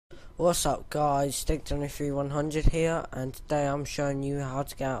What's up guys, Stick23100 here, and today I'm showing you how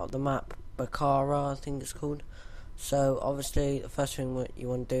to get out of the map Bakaara, I think it's called. So obviously the first thing what you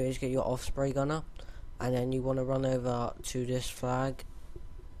want to do is get your Osprey gunner, and then you want to run over to this flag,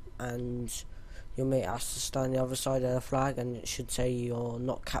 and your mate has to stand on the other side of the flag, and it should say you're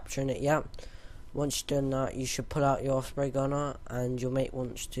not capturing it yet. Once you've done that, you should pull out your Osprey gunner, and your mate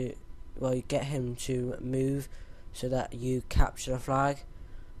wants to, well, you get him to move so that you capture the flag.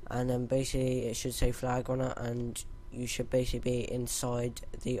 And then basically it should say flag runner, and you should basically be inside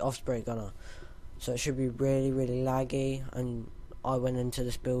the Osprey gunner. So it should be really laggy, and I went into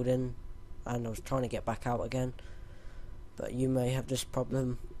this building and I was trying to get back out again. But you may have this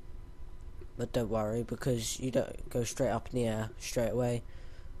problem, but don't worry, because you don't go straight up in the air straight away.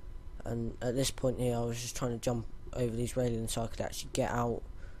 And at this point here I was just trying to jump over these railings so I could actually get out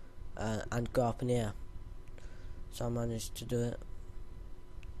and go up in the air. So I managed to do it.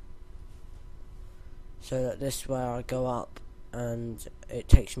 So that this is where I go up, and it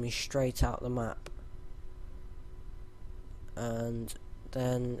takes me straight out the map. And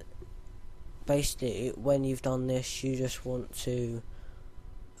then basically when you've done this, you just want to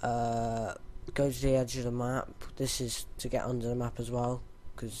go to the edge of the map. This is to get under the map as well,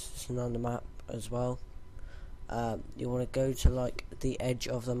 because it's an under map as well. You want to go to like the edge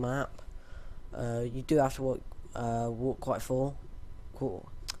of the map. You do have to walk quite far.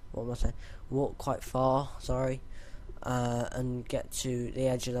 What am I saying? Walk quite far, sorry, and get to the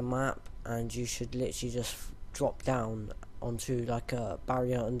edge of the map, and you should literally just drop down onto like a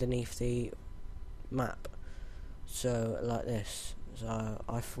barrier underneath the map. So like this. So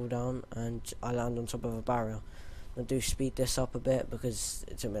I fall down and I land on top of a barrier. I do speed this up a bit because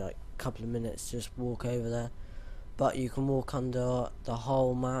it took me like a couple of minutes to just walk over there. But you can walk under the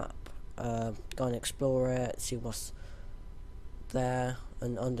whole map, go and explore it, see what's there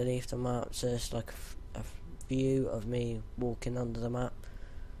and underneath the map. So it's like a view of me walking under the map.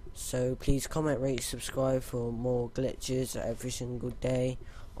 So please comment, rate, subscribe for more glitches every single day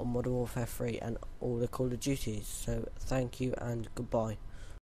on Modern Warfare 3 and all the Call of Duties. So thank you and goodbye.